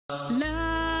لا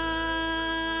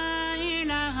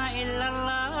إله إلا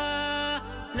الله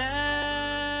لا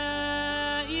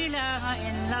إله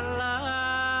إلا الله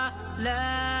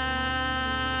لا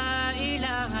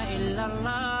إله إلا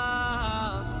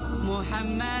الله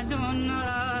محمد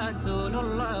رسول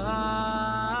الله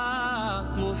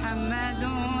محمد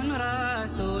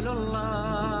رسول الله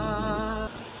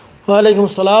ওয়ালাইকুম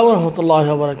আসসালাম ওয়া রাহমাতুল্লাহি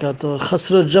ওয়া বারাকাতুহু।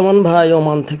 খসরুজ্জামান ভাই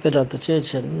ওমান থেকে জানতে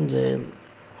চেয়েছেন যে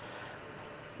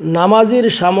নামাজের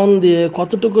সামন দিয়ে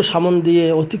কতটুকু সামন দিয়ে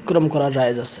অতিক্রম করা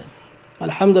জায়েজ আছে।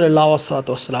 আলহামদুলিল্লাহ ওয়াসসালাতু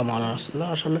ওয়াসসালামু আলা রাসূলিল্লাহ।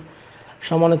 আসলে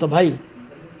সম্মানিত ভাই,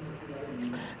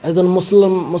 একজন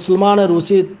মুসলমানের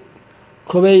উচিত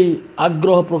খুবই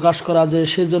আগ্রহ প্রকাশ করা যে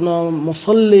সে যেন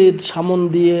মুসল্লির সামন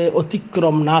দিয়ে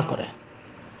অতিক্রম না করে,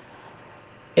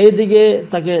 এই দিকে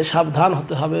তাকে সাবধান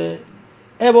হতে হবে।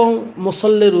 এবং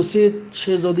মুসল্লির উচিত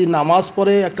সে যদি নামাজ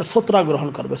পড়ে একটা সুতরা গ্রহণ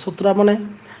করবে। সুতরা মানে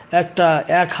একটা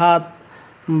 1 হাত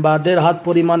বা 1.5 হাত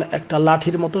পরিমাণ একটা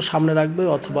লাঠির মতো সামনে রাখবে,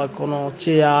 অথবা কোনো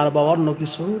চেয়ার বা অন্য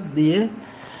কিছু দিয়ে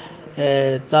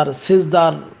তার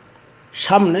সিজদার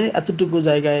সামনে এতটুকু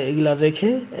জায়গায় এগুলা রেখে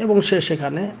এবং সে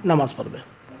সেখানে নামাজ পড়বে।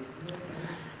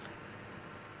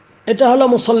 এটা হলো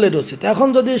মুসল্লির উচিত। এখন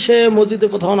যদি সে মসজিদে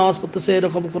কোথাও নামাজ পড়তেছে,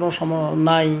 এরকম কোনো সময়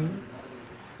নাই,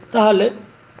 তাহলে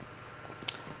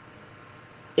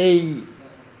এই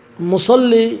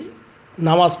মুসল্লি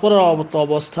নামাজ পড়ার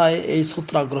অবস্থায় এই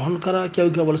সূত্রা গ্রহণ করা, কেউ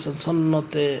কেউ বলেছেন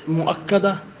সুন্নতে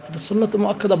মুআক্কাদা, এটা সুন্নতে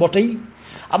মুআক্কাদা বটেই,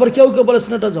 আবার কেউ কেউ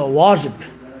বলেছেন এটা ওয়াজিব।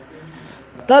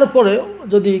 তারপরে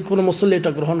যদি কোনো মুসল্লি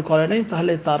এটা গ্রহণ করে নাই,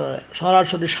 তাহলে তার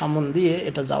সরাসরি সামন দিয়ে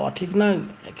এটা যাওয়া ঠিক না,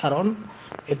 কারণ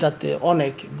এটাতে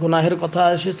অনেক গুনাহের কথা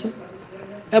এসেছে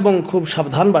এবং খুব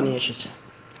সাবধান বানিয়ে এসেছে।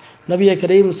 নবী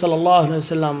করিম সাল্লাল্লাহু আলাইহি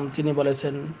ওয়াসাল্লাম তিনি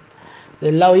বলেছেন,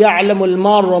 লাউ ইয়ালামুল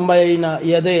মারু বাইনা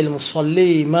ইয়াদাইল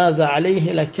মুসাল্লি মাযা আলাইহি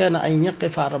লাকানা আন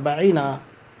ইয়াকিফা 40।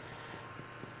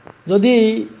 যদি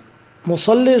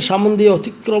মুসল্লির সামন দিয়ে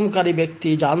অতিক্রমকারী ব্যক্তি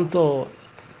জানতো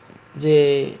যে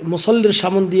মুসল্লির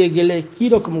সামন দিয়ে গেলে কি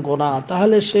রকম গুনাহ,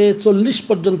 তাহলে সে 40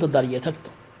 পর্যন্ত দাঁড়িয়ে থাকতো।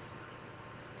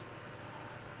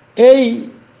 এই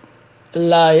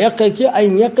লা ইয়াকিফা আন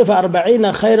ইয়াকিফা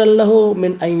 40 খায়রাল লাহু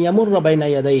মিন আন ইয়ামুররা বাইনা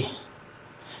ইয়াদাইহি।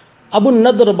 আবু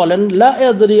নদর বলেন, লা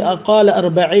আদরি আকাল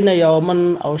 40 ইয়াওমান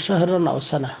আও শাহরান আও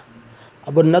সানা।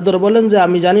 আবু নদর বলেন যে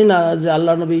আমি জানি না যে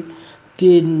আল্লাহ নবী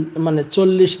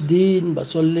 40 দিন বা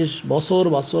 40 বছর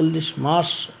বা 40 মাস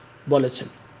বলেছেন।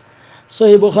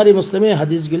 সহিহ বুখারী মুসলিমে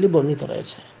হাদিসগুলি বর্ণিত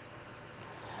রয়েছে।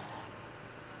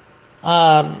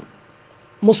 আর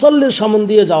মুসল্লির সামন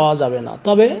দিয়ে যাওয়া যাবে না,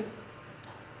 তবে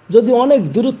যদি অনেক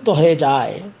দূরত্ব হয়ে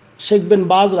যায়, শেখ বিন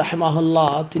বাজ রাহিমাহুল্লাহ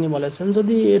তিনি বলেছেন,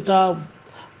 যদি এটা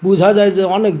বোঝা যায় যে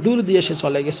অনেক দূর দিয়ে সে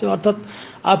চলে গেছে, অর্থাৎ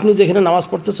আপনি যেখানে নামাজ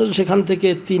পড়তেছেন সেখান থেকে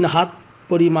 3 হাত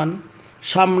পরিমাণ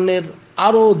সামনের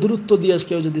আরও দূরত্ব দিয়ে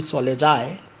কেউ যদি চলে যায়,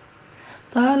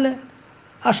 তাহলে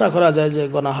আশা করা যায় যে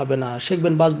গুনাহ হবে না। শেখ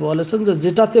বিন বাজ বলেছেন যে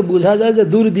যেটাতে বোঝা যায় যে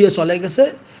দূর দিয়ে চলে গেছে,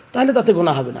 তাহলে তাতে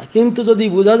গুনাহ হবে না, কিন্তু যদি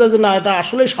বোঝা যায় যে না এটা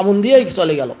আসলেই সামন দিয়েই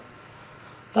চলে গেল,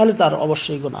 তাহলে তার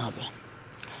অবশ্যই গুনাহ হবে।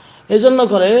 এই জন্য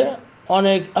করে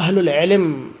অনেক আহলুল ইলম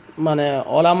মানে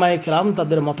ওলামায়ে কেরাম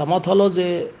তাদের মতামত হলো যে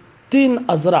 3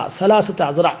 আজরা, সালাসাতে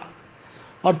আজরা,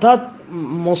 অর্থাৎ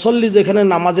মুসল্লি যেখানে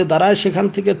নামাজে দাঁড়ায় সেখান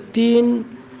থেকে 3,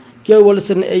 কেউ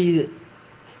বলেছেন এই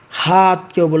হাত,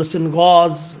 কেউ বলেছেন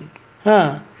গজ,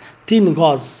 3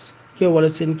 গজ, কেউ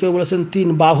বলেছেন 3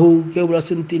 বাহু, কেউ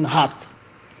বলেছেন 3 হাত।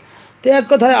 তো এক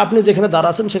কথায় আপনি যেখানে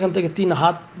দাঁড়াচ্ছেন সেখান থেকে 3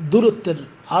 হাত দূরত্বের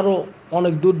আরও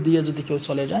অনেক দূর দিয়ে যদি কেউ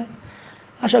চলে যায়,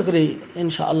 আশা করি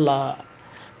ইনশাআল্লাহ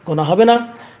গুনাহ হবে না।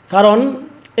 কারণ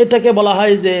এটাকে বলা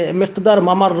হয় যে মিকদার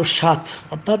মামার রুশাত,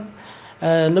 অর্থাৎ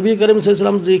নবী করিম সাল্লাল্লাহু আলাইহি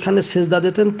ওয়াসাল্লাম যেখানে সেজদা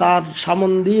দিতেন তার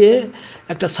সামন দিয়ে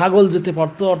একটা ছাগল যেতে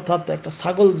পারতো, অর্থাৎ একটা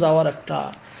ছাগল যাওয়ার একটা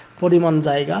পরিমাণ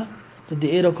জায়গা। যদি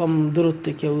এরকম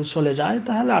দূরত্বে কেউ চলে যায়,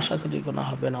 তাহলে আশা করি গুনাহ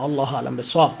হবে না। আল্লাহু আ'লাম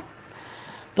বিসওয়াব।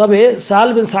 তবে সাল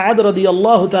বিন সাঈদ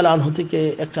রাদিয়াল্লাহু তাআলা আনহু থেকে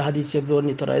একটা হাদিসে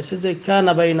বর্ণিত রয়েছে যে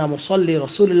কানা বাইনা মুসাল্লি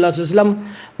রাসূলুল্লাহ সাল্লাল্লাহু আলাইহি ওয়াসাল্লাম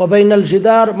ওয়া বাইনাল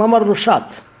জিদার মামার রুশাত।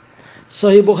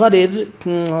 সহিহ বুখারীর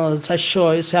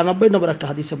 496 নম্বর একটা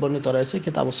হাদিসে বর্ণিত রয়েছে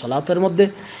কিতাবুস সালাতের মধ্যে,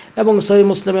 এবং সহিহ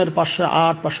মুসলিমের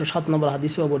 508, 507 নম্বর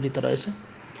হাদিসেও বর্ণিত রয়েছে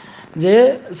যে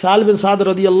সাল বিন সাদ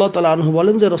রাদিয়াল্লাহু তাআলা আনহু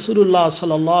বলেন যে রাসূলুল্লাহ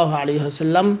সাল্লাল্লাহু আলাইহি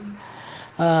ওয়াসাল্লাম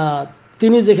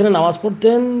তিনি যেখানে নামাজ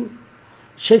পড়তেন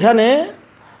সেখানে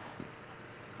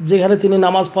যেখানে তিনি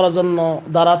নামাজ পড়ার জন্য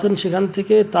দাঁড়াতেন সেখান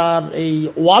থেকে তার এই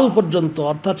ওয়াল পর্যন্ত,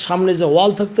 অর্থাৎ সামনে যে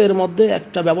ওয়াল থাকতো এর মধ্যে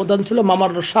একটা ব্যবধান ছিল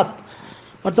মামার রসাত,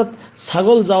 অর্থাৎ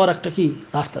ছাগল যাওয়ার একটা কি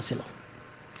রাস্তা ছিল।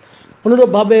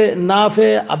 অনুরূপভাবে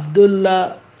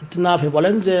নাফে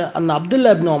বলেন যে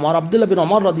আব্দুল্লাহ বিন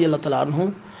ওমর রাদিয়াল্লাহু তাআলা আনহু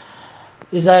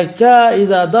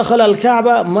ইজা দাখালা আল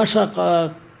কাবা মাশা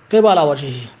কিবালা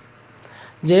ওয়াজহিহি,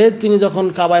 যে তিনি যখন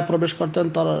কাবায় প্রবেশ করতেন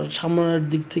তার সামনের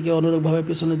দিক থেকে অনুরূপভাবে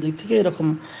পিছনের দিক থেকে এরকম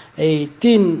এই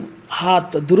 3 হাত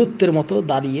দূরত্বের মতো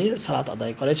দাঁড়িয়ে সালাত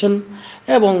আদায় করেছেন।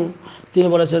 এবং তিনি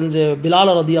বলেছেন যে বিলাল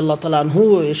রাদিয়াল্লাহু তাআলা আনহু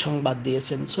এই সংবাদ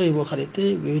দিয়েছেন। সহিহ বুখারীতে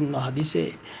বিভিন্ন হাদিসে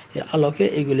এর আলোকে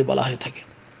এগুলি বলা হয়ে থাকে।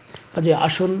 কাজে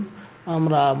আসুন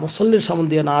আমরা মুসল্লির সামনে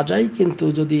দিয়ে না যাই, কিন্তু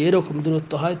যদি এরকম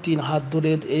দূরত্ব হয় 3 হাত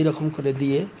দূরের এইরকম করে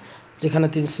দিয়ে, যেখানে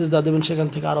তিনি সিজদা দেবেন সেখান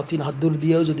থেকে আরও 3 হাত দূর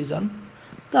দিয়েও যদি যান,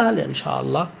 তাহলে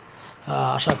ইনশাআল্লাহ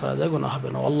আশা করা যায় গুনাহ হবে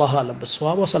না। আল্লাহু আ'লাম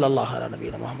বিস-সাওয়াব ওয়া সাল্লাল্লাহু আলা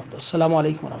নবিয়িনা মুহাম্মদ। আসসালামু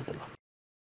আলাইকুম ওয়া রাহমাতুল্লাহ।